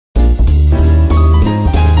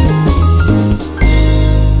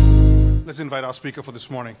Let's invite our speaker for this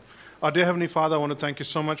morning. Our dear Heavenly Father, I want to thank you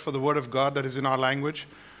so much for the Word of God that is in our language,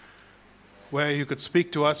 where you could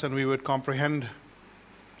speak to us and we would comprehend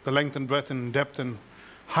the length and breadth and depth and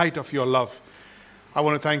height of your love. I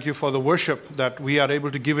want to thank you for the worship that we are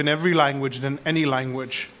able to give in every language and in any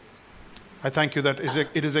language. I thank you that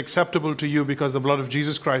it is acceptable to you because the blood of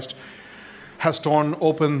Jesus Christ has torn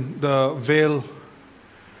open the veil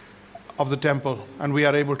of the temple, and we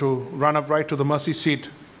are able to run up right to the mercy seat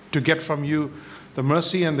to get from you the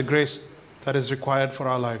mercy and the grace that is required for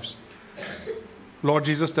our lives. Lord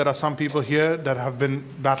Jesus, there are some people here that have been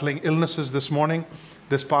battling illnesses this morning,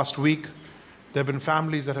 this past week. There have been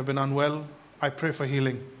families that have been unwell. I pray for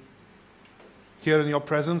healing. Here in your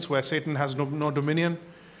presence, where Satan has no dominion,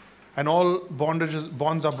 and all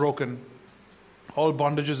bonds are broken. All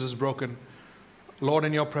bondages is broken. Lord,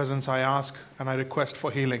 in your presence, I ask and I request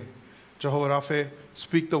for healing. Jehovah Rapha,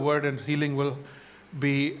 speak the word and healing will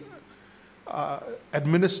be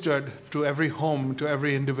administered to every home, to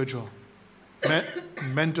every individual.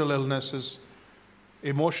 Mental illnesses,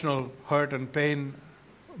 emotional hurt and pain,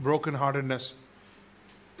 brokenheartedness,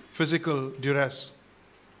 physical duress,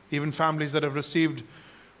 even families that have received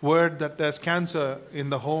word that there's cancer in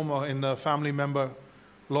the home or in the family member.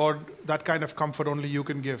 Lord, that kind of comfort only you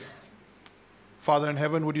can give. Father in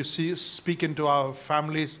heaven, would you speak into our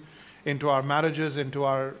families, into our marriages, into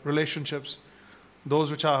our relationships,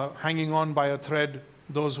 those which are hanging on by a thread,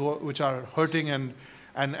 those which are hurting and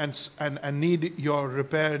need your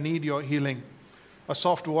repair, need your healing. A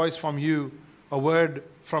soft voice from you, a word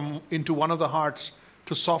from into one of the hearts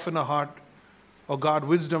to soften a heart. Oh God,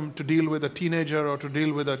 wisdom to deal with a teenager or to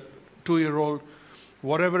deal with a 2-year-old.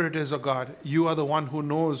 Whatever it is, oh God, you are the one who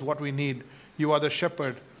knows what we need. You are the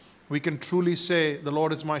shepherd. We can truly say, the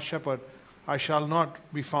Lord is my shepherd. I shall not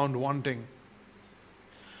be found wanting.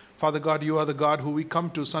 Father God, you are the God who we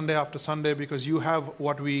come to Sunday after Sunday because you have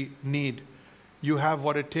what we need. You have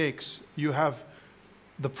what it takes. You have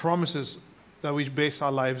the promises that we base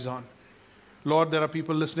our lives on. Lord, there are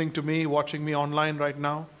people listening to me, watching me online right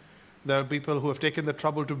now. There are people who have taken the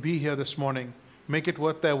trouble to be here this morning. Make it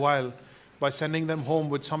worth their while by sending them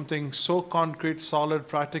home with something so concrete, solid,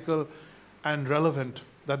 practical, and relevant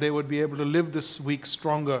that they would be able to live this week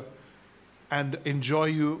stronger and enjoy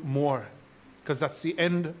you more. Because that's the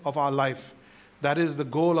end of our life. That is the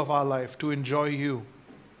goal of our life, to enjoy you.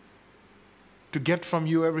 To get from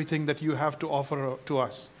you everything that you have to offer to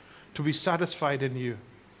us. To be satisfied in you.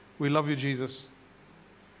 We love you, Jesus.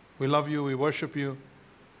 We love you. We worship you.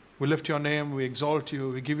 We lift your name. We exalt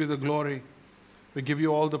you. We give you the glory. We give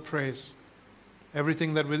you all the praise.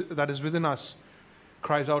 Everything that is within us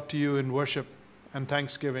cries out to you in worship and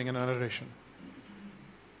thanksgiving and adoration.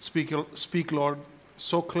 Speak, Lord,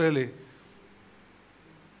 so clearly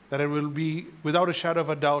that it will be without a shadow of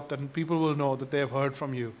a doubt that people will know that they have heard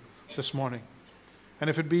from you this morning. And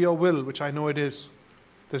if it be your will, which I know it is,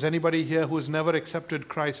 if there's anybody here who has never accepted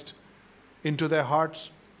Christ into their hearts,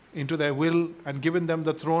 into their will, and given you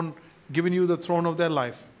the throne of their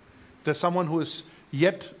life, there's someone who has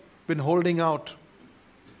yet been holding out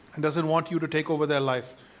and doesn't want you to take over their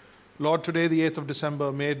life. Lord, today, the 8th of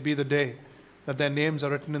December, may it be the day that their names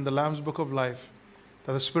are written in the Lamb's Book of Life,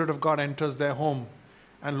 that the Spirit of God enters their home,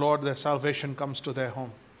 and Lord, their salvation comes to their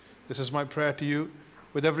home. This is my prayer to you,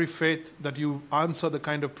 with every faith that you answer the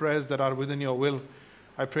kind of prayers that are within your will.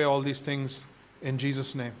 I pray all these things in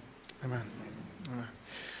Jesus' name. Amen. Amen.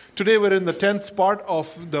 Today we're in the 10th part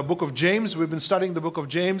of the book of James. We've been studying the book of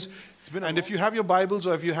James. And if you have your Bibles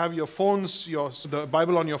or if you have your phones, the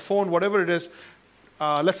Bible on your phone, whatever it is,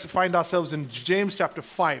 let's find ourselves in James chapter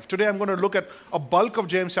 5. Today I'm going to look at a bulk of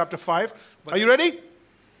James chapter 5. Are you ready?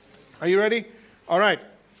 Are you ready? All right.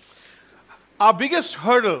 Our biggest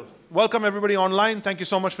hurdle. Welcome everybody online. Thank you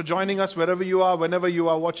so much for joining us wherever you are, whenever you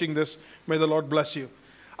are watching this. May the Lord bless you.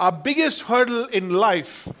 Our biggest hurdle in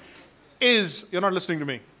life is, you're not listening to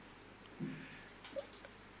me,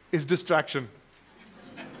 is distraction.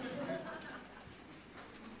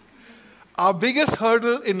 Our biggest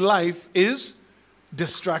hurdle in life is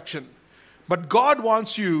distraction. But God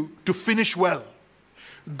wants you to finish well.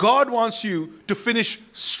 God wants you to finish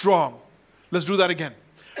strong. Let's do that again.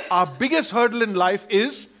 Our biggest hurdle in life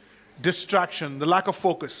is distraction, the lack of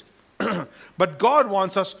focus. But God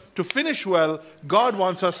wants us to finish well. God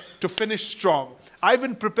wants us to finish strong. I've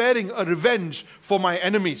been preparing a revenge for my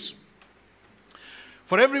enemies.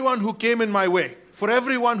 For everyone who came in my way. For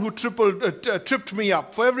everyone who tripped me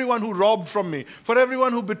up. For everyone who robbed from me. For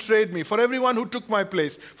everyone who betrayed me. For everyone who took my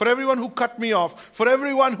place. For everyone who cut me off. For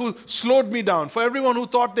everyone who slowed me down. For everyone who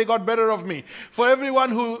thought they got better of me. For everyone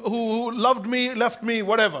who loved me, left me,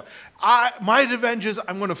 whatever. My revenge is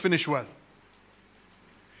I'm going to finish well.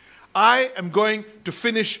 I am going to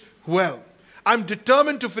finish well. I'm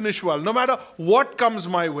determined to finish well, no matter what comes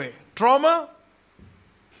my way. Trauma,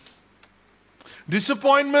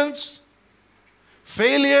 disappointments,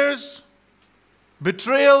 failures,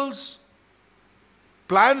 betrayals,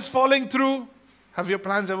 plans falling through. Have your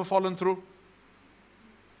plans ever fallen through?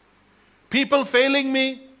 People failing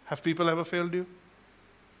me. Have people ever failed you?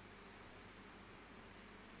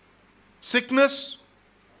 Sickness.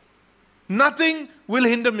 Nothing will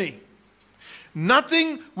hinder me.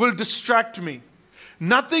 Nothing will distract me.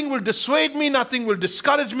 Nothing will dissuade me. Nothing will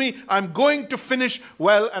discourage me. I'm going to finish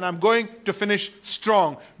well, and I'm going to finish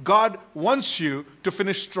strong. God wants you to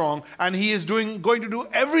finish strong, and He is going to do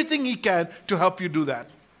everything He can to help you do that.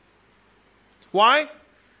 Why?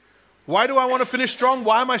 Why do I want to finish strong?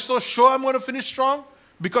 Why am I so sure I'm going to finish strong?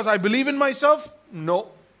 Because I believe in myself? No.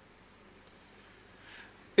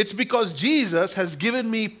 It's because Jesus has given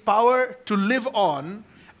me power to live on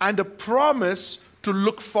and a promise to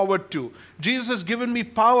look forward to. Jesus has given me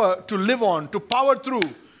power to live on, to power through,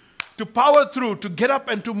 to get up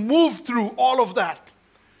and to move through all of that.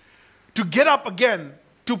 To get up again,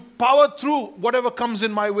 to power through whatever comes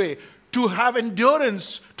in my way, to have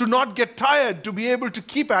endurance, to not get tired, to be able to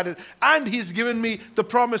keep at it. And He's given me the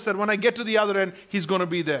promise that when I get to the other end, He's going to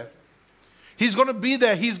be there. He's going to be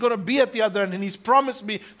there. He's going to be at the other end. And He's promised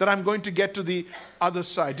me that I'm going to get to the other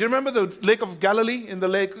side. Do you remember the Lake of Galilee? In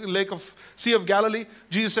the Sea of Galilee,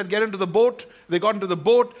 Jesus said, get into the boat. They got into the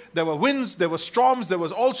boat. There were winds. There were storms. There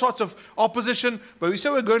was all sorts of opposition. But we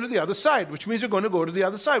said we're going to the other side, which means we're going to go to the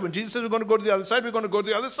other side. When Jesus said we're going to go to the other side, we're going to go to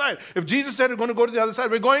the other side. If Jesus said we're going to go to the other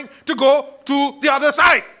side, we're going to go to the other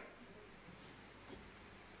side.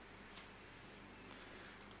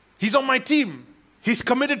 He's on my team. He's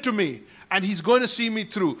committed to me. And He's going to see me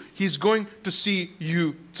through. He's going to see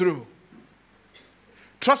you through.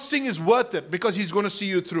 Trusting is worth it because He's going to see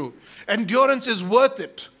you through. Endurance is worth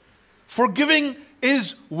it. Forgiving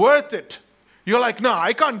is worth it. You're like, no,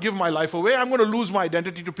 I can't give my life away. I'm going to lose my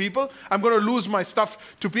identity to people. I'm going to lose my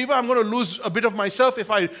stuff to people. I'm going to lose a bit of myself if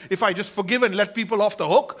I just forgive and let people off the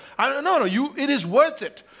hook. No, it is worth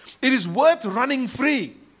it. It is worth running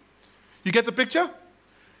free. You get the picture?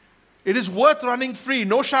 It is worth running free.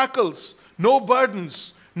 No shackles. No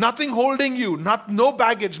burdens, nothing holding you, no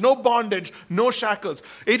baggage, no bondage, no shackles.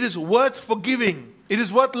 It is worth forgiving. It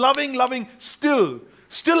is worth loving still.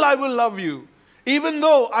 Still I will love you. Even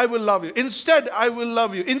though I will love you. Instead I will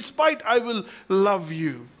love you. In spite I will love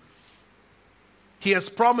you. He has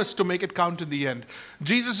promised to make it count in the end.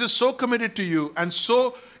 Jesus is so committed to you and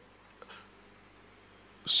so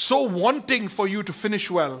wanting for you to finish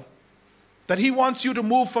well that He wants you to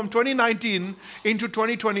move from 2019 into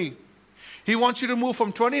 2020. He wants you to move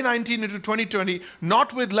from 2019 into 2020,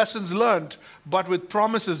 not with lessons learned, but with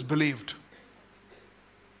promises believed.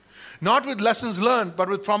 Not with lessons learned, but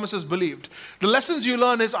with promises believed. The lessons you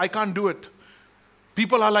learn is, I can't do it.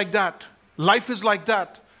 People are like that. Life is like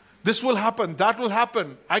that. This will happen. That will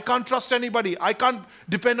happen. I can't trust anybody. I can't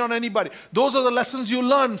depend on anybody. Those are the lessons you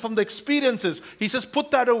learn from the experiences. He says, put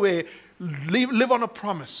that away. Live on a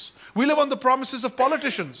promise. We live on the promises of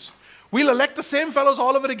politicians. We'll elect the same fellows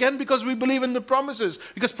all over again because we believe in the promises.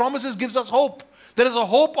 Because promises gives us hope. There is a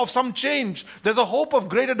hope of some change. There's a hope of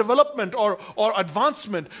greater development or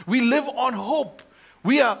advancement. We live on hope.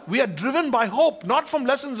 We are driven by hope, not from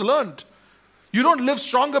lessons learned. You don't live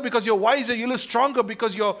stronger because you're wiser. You live stronger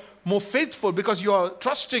because you're more faithful, because you're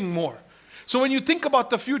trusting more. So when you think about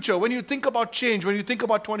the future, when you think about change, when you think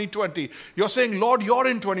about 2020, you're saying, Lord, you're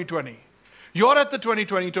in 2020. You're at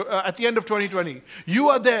the end of 2020. You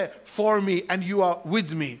are there for me and you are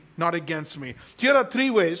with me, not against me. Here are 3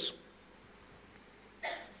 ways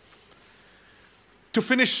to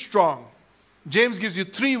finish strong. James gives you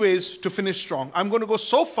 3 ways to finish strong. I'm going to go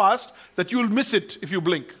so fast that you'll miss it if you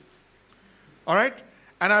blink. All right?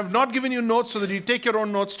 And I've not given you notes so that you take your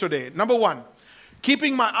own notes today. Number 1,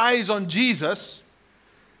 keeping my eyes on Jesus'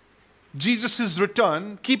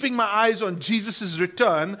 return, keeping my eyes on Jesus'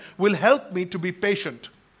 return will help me to be patient.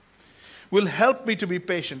 Will help me to be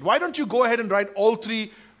patient. Why don't you go ahead and write all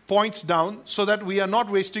 3 points down so that we are not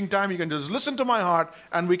wasting time. You can just listen to my heart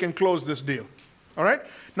and we can close this deal. All right?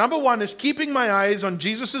 Number 1 is keeping my eyes on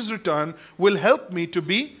Jesus' return will help me to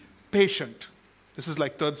be patient. This is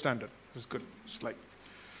like 3rd standard. This is good. It's like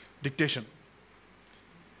dictation.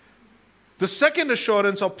 The second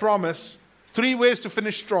assurance or promise, 3 ways to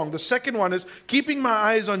finish strong. The second one is keeping my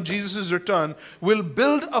eyes on Jesus' return will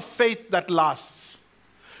build a faith that lasts.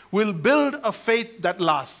 Will build a faith that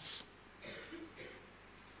lasts.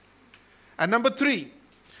 And number 3,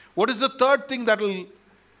 what is the third thing that will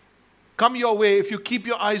come your way if you keep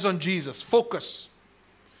your eyes on Jesus? Focus.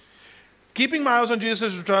 Keeping my eyes on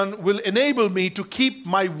Jesus' return will enable me to keep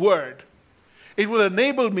my word. It will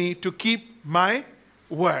enable me to keep my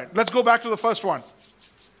word. Let's go back to the first one.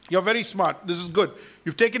 You're very smart. This is good.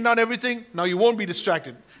 You've taken down everything. Now you won't be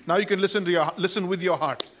distracted. Now you can listen with your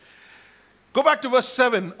heart. Go back to verse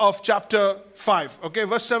 7 of chapter 5. Okay,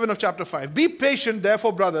 verse 7 of chapter 5. Be patient,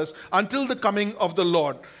 therefore, brothers, until the coming of the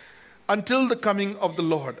Lord. Until the coming of the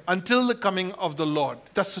Lord. Until the coming of the Lord.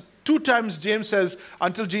 That's 2 times James says,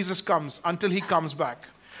 until Jesus comes, until he comes back.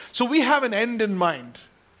 So we have an end in mind.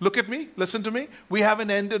 Look at me, listen to me. We have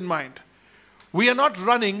an end in mind. We are not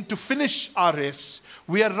running to finish our race.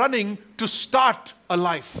 We are running to start a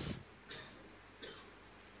life.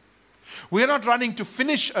 We are not running to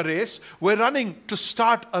finish a race. We're running to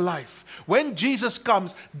start a life. When Jesus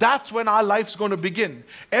comes, that's when our life's going to begin.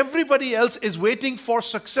 Everybody else is waiting for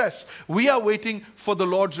success. We are waiting for the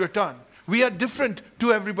Lord's return. We are different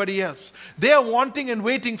to everybody else. They are wanting and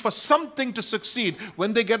waiting for something to succeed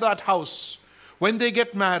when they get that house, when they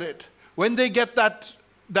get married, when they get that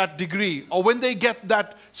degree, or when they get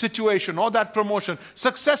that situation or that promotion.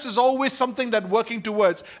 Success is always something that we're working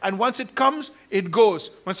towards. And once it comes, it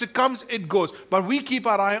goes. Once it comes, it goes. But we keep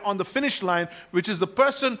our eye on the finish line, which is the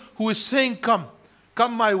person who is saying, come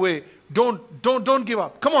my way. Don't give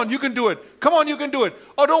up. Come on, you can do it. Come on, you can do it.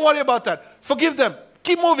 Oh, don't worry about that. Forgive them.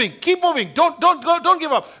 Keep moving. Keep moving. Don't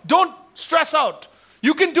give up. Don't stress out.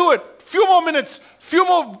 You can do it. Few more minutes. Few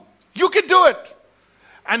more. You can do it.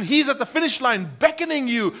 And he's at the finish line beckoning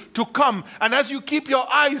you to come. And as you keep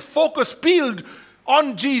your eyes focused, peeled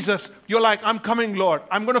on Jesus, you're like, I'm coming, Lord.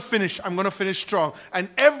 I'm going to finish. I'm going to finish strong. And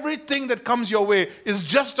everything that comes your way is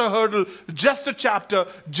just a hurdle, just a chapter,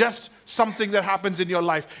 just something that happens in your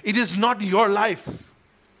life. It is not your life.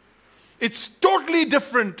 It's totally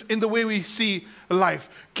different in the way we see life.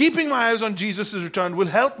 Keeping my eyes on Jesus' return will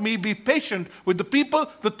help me be patient with the people,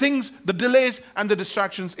 the things, the delays, and the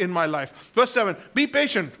distractions in my life. Verse 7, be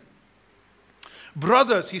patient.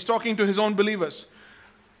 Brothers, he's talking to his own believers,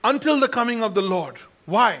 until the coming of the Lord.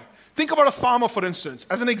 Why? Think about a farmer, for instance,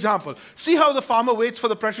 as an example. See how the farmer waits for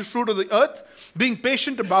the precious fruit of the earth, being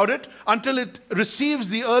patient about it until it receives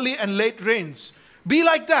the early and late rains. Be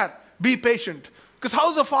like that. Be patient. Because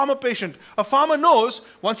how is a farmer patient? A farmer knows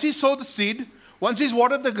once he sowed the seed, once he's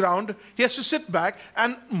watered the ground, he has to sit back,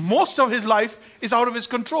 and most of his life is out of his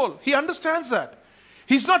control. He understands that.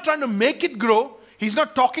 He's not trying to make it grow. He's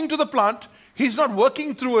not talking to the plant. He's not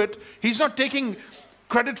working through it. He's not taking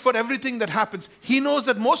credit for everything that happens. He knows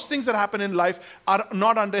that most things that happen in life are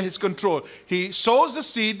not under his control. He sows the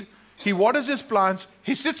seed, he waters his plants,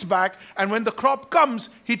 he sits back, and when the crop comes,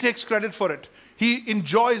 he takes credit for it. He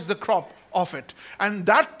enjoys the crop of it. And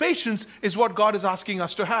that patience is what God is asking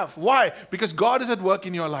us to have. Why? Because God is at work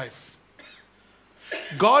in your life.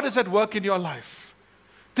 God is at work in your life.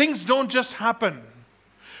 Things don't just happen.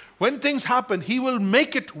 When things happen, He will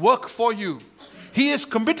make it work for you. He is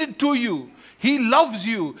committed to you. He loves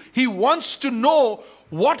you. He wants to know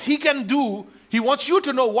what He can do. He wants you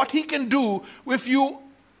to know what He can do if you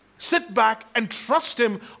sit back and trust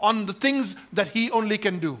Him on the things that He only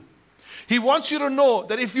can do. He wants you to know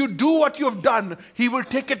that if you do what you have done, He will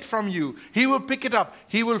take it from you. He will pick it up.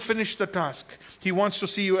 He will finish the task. He wants to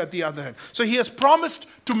see you at the other end. So He has promised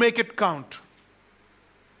to make it count.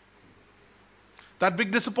 That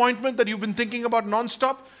big disappointment that you've been thinking about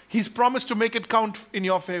nonstop, He's promised to make it count in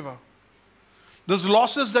your favor. Those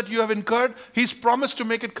losses that you have incurred, He's promised to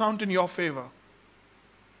make it count in your favor.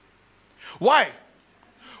 Why?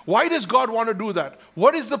 Why does God want to do that?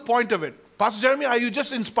 What is the point of it? Pastor Jeremy, are you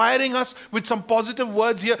just inspiring us with some positive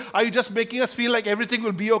words here? Are you just making us feel like everything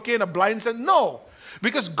will be okay in a blind sense? No,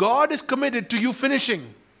 because God is committed to you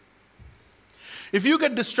finishing. If you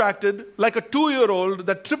get distracted like a 2-year-old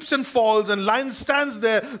that trips and falls and stands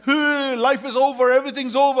there, life is over,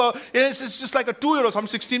 everything's over. It's just like a 2-year-old. Some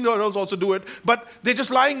 16-year-olds also do it. But they're just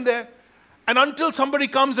lying there. And until somebody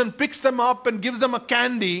comes and picks them up and gives them a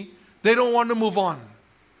candy, they don't want to move on.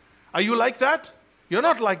 Are you like that? You're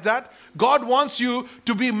not like that. God wants you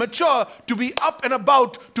to be mature, to be up and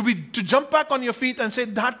about, to jump back on your feet and say,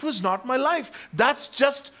 that was not my life. That's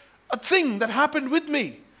just a thing that happened with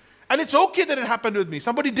me. And it's okay that it happened with me.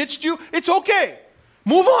 Somebody ditched you, it's okay.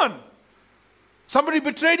 Move on. Somebody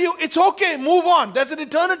betrayed you, it's okay. Move on. There's an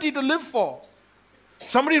eternity to live for.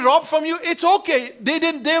 Somebody robbed from you, it's okay.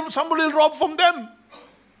 Somebody will rob from them.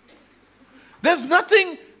 There's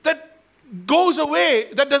nothing that goes away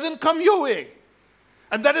that doesn't come your way.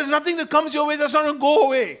 And that is nothing that comes your way that's not going to go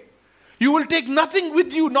away. You will take nothing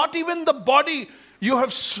with you, not even the body you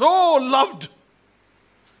have so loved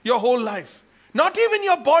your whole life. Not even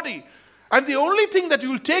your body. And the only thing that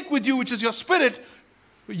you will take with you, which is your spirit,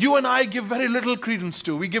 you and I give very little credence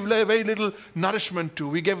to. We give very little nourishment to.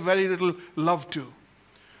 We give very little love to.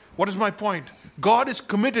 What is my point? God is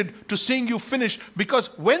committed to seeing you finish,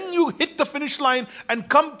 because when you hit the finish line and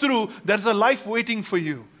come through, there's a life waiting for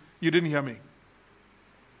you. You didn't hear me.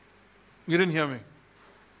 You didn't hear me.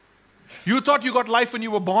 You thought you got life when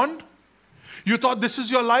you were born. You thought this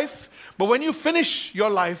is your life. But when you finish your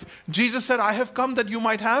life, Jesus said, I have come that you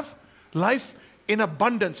might have life in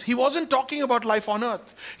abundance. He wasn't talking about life on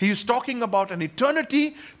earth. He was talking about an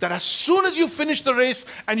eternity that as soon as you finish the race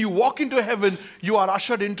and you walk into heaven, you are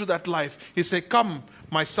ushered into that life. He said, come,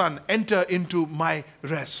 my son, enter into my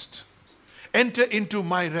rest. Enter into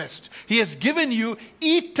my rest. He has given you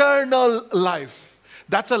eternal life.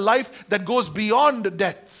 That's a life that goes beyond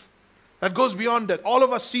death. That goes beyond death. All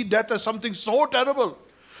of us see death as something so terrible.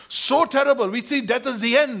 So terrible. We see death as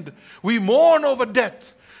the end. We mourn over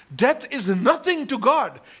death. Death is nothing to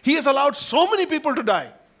God. He has allowed so many people to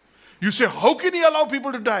die. You say, how can He allow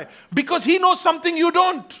people to die? Because He knows something you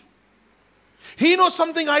don't. He knows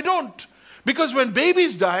something I don't. Because when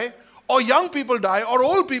babies die, or young people die, or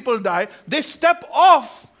old people die, they step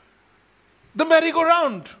off the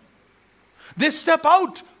merry-go-round. They step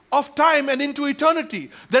out of time and into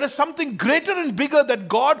eternity. There is something greater and bigger that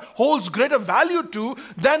God holds greater value to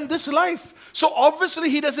than this life. So obviously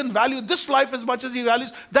He doesn't value this life as much as He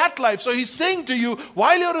values that life. So He's saying to you,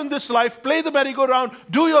 while you're in this life, play the merry-go-round,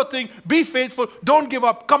 do your thing, be faithful, don't give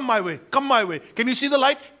up, come my way, come my way. Can you see the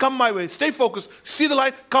light? Come my way. Stay focused. See the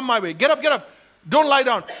light? Come my way. Get up, get up. Don't lie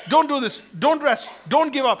down. Don't do this. Don't rest.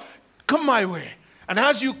 Don't give up. Come my way. And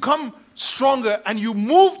as you come stronger and you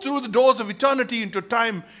move through the doors of eternity into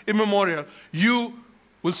time immemorial, you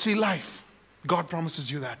will see life. God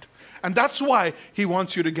promises you that. And that's why He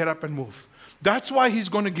wants you to get up and move. That's why He's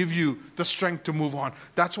going to give you the strength to move on.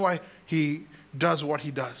 That's why He does what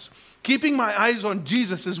He does. Keeping my eyes on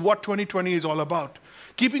Jesus is what 2020 is all about.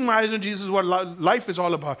 Keeping my eyes on Jesus is what life is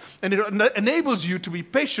all about. And it enables you to be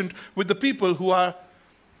patient with the people who are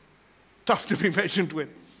tough to be patient with.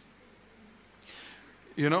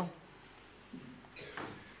 You know?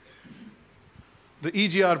 The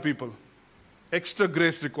EGR people. Extra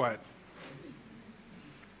grace required.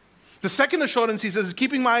 The second assurance, he says,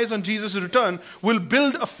 keeping my eyes on Jesus' return will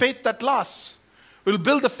build a faith that lasts. Will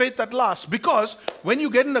build a faith that lasts. Because when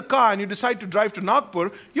you get in a car and you decide to drive to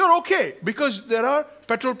Nagpur, you're okay. Because there are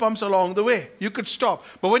petrol pumps along the way. You could stop.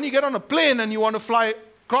 But when you get on a plane and you want to fly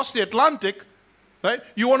across the Atlantic, right,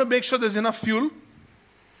 you want to make sure there's enough fuel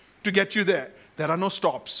to get you there. There are no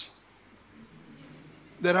stops.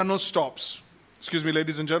 There are no stops. Excuse me,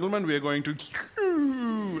 ladies and gentlemen, we are going to...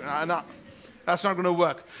 No, that's not going to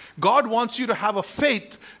work. God wants you to have a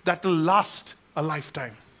faith that will last a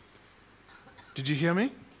lifetime. Did you hear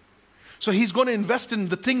me? So He's going to invest in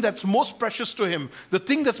the thing that's most precious to Him. The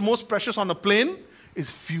thing that's most precious on a plane is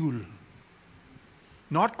fuel.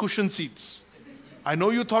 Not cushion seats. I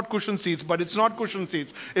know you thought cushion seats, but it's not cushion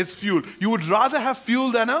seats. It's fuel. You would rather have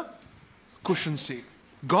fuel than a cushion seat.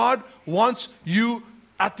 God wants you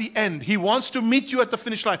at the end. He wants to meet you at the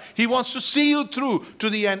finish line. He wants to see you through to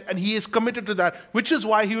the end, and He is committed to that, which is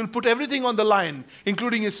why He will put everything on the line,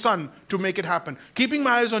 including His Son, to make it happen. Keeping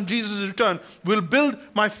my eyes on Jesus' return will build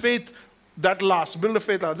my faith that lasts. Build a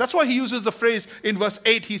faith that lasts. That's why He uses the phrase in verse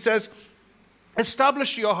 8. He says,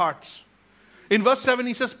 establish your hearts. In verse 7,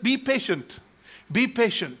 He says, be patient. Be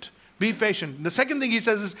patient. Be patient. The second thing He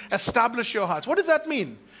says is, establish your hearts. What does that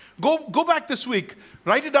mean? Go back this week,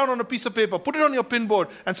 write it down on a piece of paper, put it on your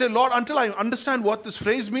pinboard, and say, Lord, until I understand what this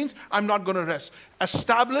phrase means, I'm not going to rest.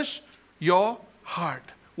 Establish your heart.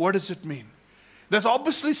 What does it mean? There's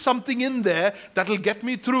obviously something in there that will get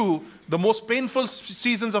me through the most painful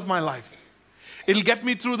seasons of my life. It'll get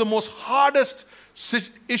me through the most hardest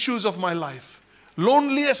issues of my life.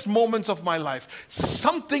 Loneliest moments of my life.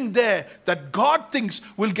 Something there that God thinks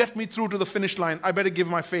will get me through to the finish line. I better give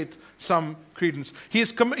my faith some credence. He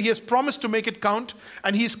has promised to make it count,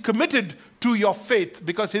 and He's committed to your faith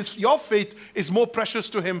because your faith is more precious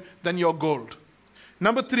to Him than your gold.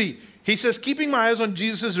 Number 3, He says, keeping my eyes on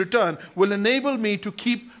Jesus' return will enable me to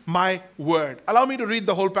keep my word. Allow me to read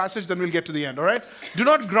the whole passage, then we'll get to the end, all right? Do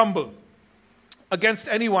not grumble against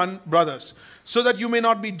anyone, brothers, so that you may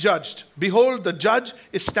not be judged. Behold, the judge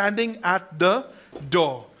is standing at the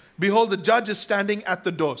door. Behold, the judge is standing at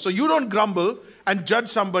the door. So you don't grumble and judge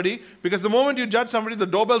somebody, because the moment you judge somebody, the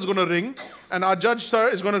doorbell's going to ring, and our judge, sir,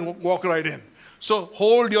 is going to walk right in. So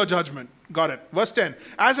hold your judgment. Got it. Verse 10.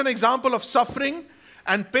 As an example of suffering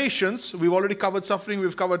and patience, we've already covered suffering,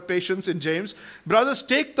 we've covered patience in James. Brothers,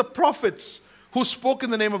 take the prophets who spoke in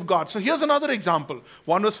the name of God. So here's another example.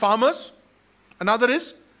 One was farmers. Another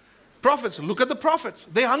is Prophets, look at the prophets.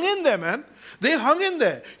 They hung in there, man. They hung in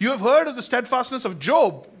there. You have heard of the steadfastness of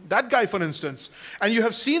Job, that guy, for instance. And you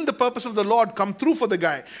have seen the purpose of the Lord come through for the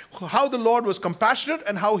guy. How the Lord was compassionate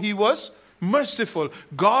and how he was merciful.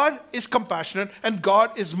 God is compassionate and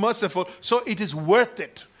God is merciful. So it is worth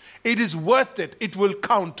it. It is worth it. It will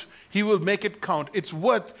count. He will make it count. It's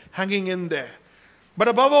worth hanging in there. But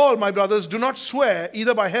above all, my brothers, do not swear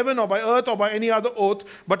either by heaven or by earth or by any other oath,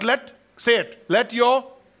 but say it, let your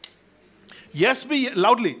yes be,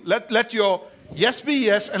 loudly, let your yes be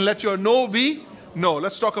yes and let your no be no.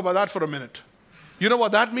 Let's talk about that for a minute. You know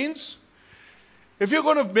what that means? If you're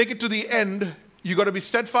going to make it to the end, you got to be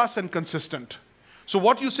steadfast and consistent. So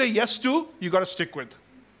what you say yes to, you got to stick with.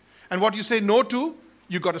 And what you say no to,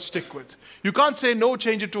 you got to stick with. You can't say no,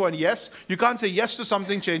 change it to a yes. You can't say yes to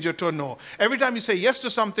something, change it to a no. Every time you say yes to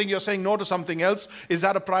something, you're saying no to something else. Is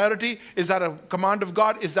that a priority? Is that a command of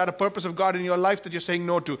God? Is that a purpose of God in your life that you're saying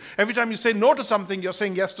no to? Every time you say no to something, you're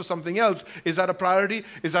saying yes to something else. Is that a priority?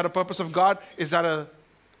 Is that a purpose of God? Is that a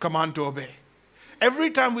command to obey?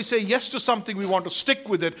 Every time we say yes to something, we want to stick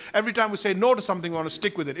with it. Every time we say no to something, we want to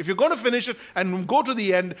stick with it. If you're going to finish it and go to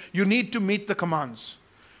the end, you need to meet the commands.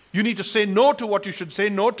 You need to say no to what you should say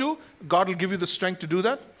no to. God will give you the strength to do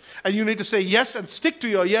that. And you need to say yes and stick to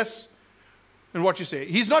your yes in what you say.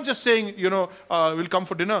 He's not just saying, we'll come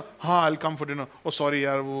for dinner. I'll come for dinner. Oh, sorry,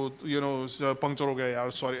 yaar, puncture ho gaya,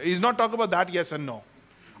 yaar, sorry. He's not talking about that yes and no.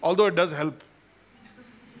 Although it does help.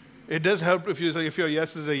 It does help if your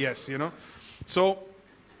yes is a yes, So,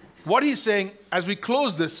 what he's saying as we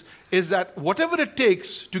close this is that whatever it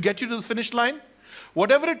takes to get you to the finish line,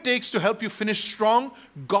 whatever it takes to help you finish strong,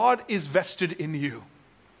 God is vested in you.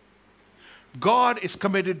 God is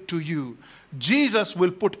committed to you. Jesus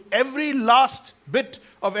will put every last bit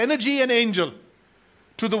of energy and angel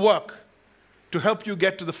to the work to help you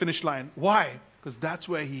get to the finish line. Why? Because that's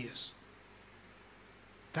where he is.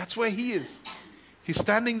 That's where he is. He's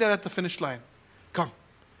standing there at the finish line.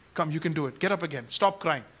 Come, you can do it. Get up again. Stop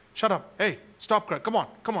crying. Shut up. Hey, stop crying. Come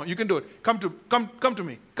on, you can do it. Come to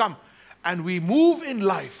me. Come. And we move in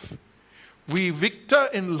life. We victor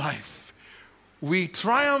in life. We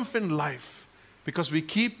triumph in life because we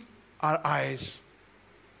keep our eyes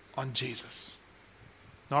on Jesus.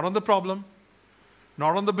 Not on the problem,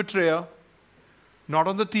 not on the betrayer, not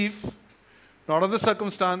on the thief, not on the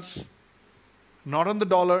circumstance, not on the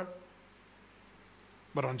dollar,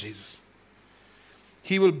 but on Jesus.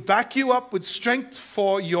 He will back you up with strength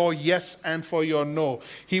for your yes and for your no.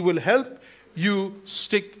 He will help you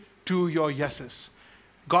stick to your yeses.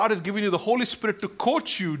 God has given you the Holy Spirit to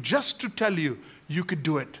coach you, just to tell you, you could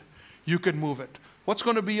do it. You can move it. What's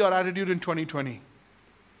going to be your attitude in 2020?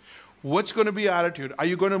 What's going to be your attitude? Are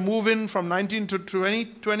you going to move in from 19 to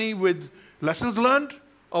 2020 with lessons learned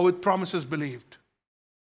or with promises believed?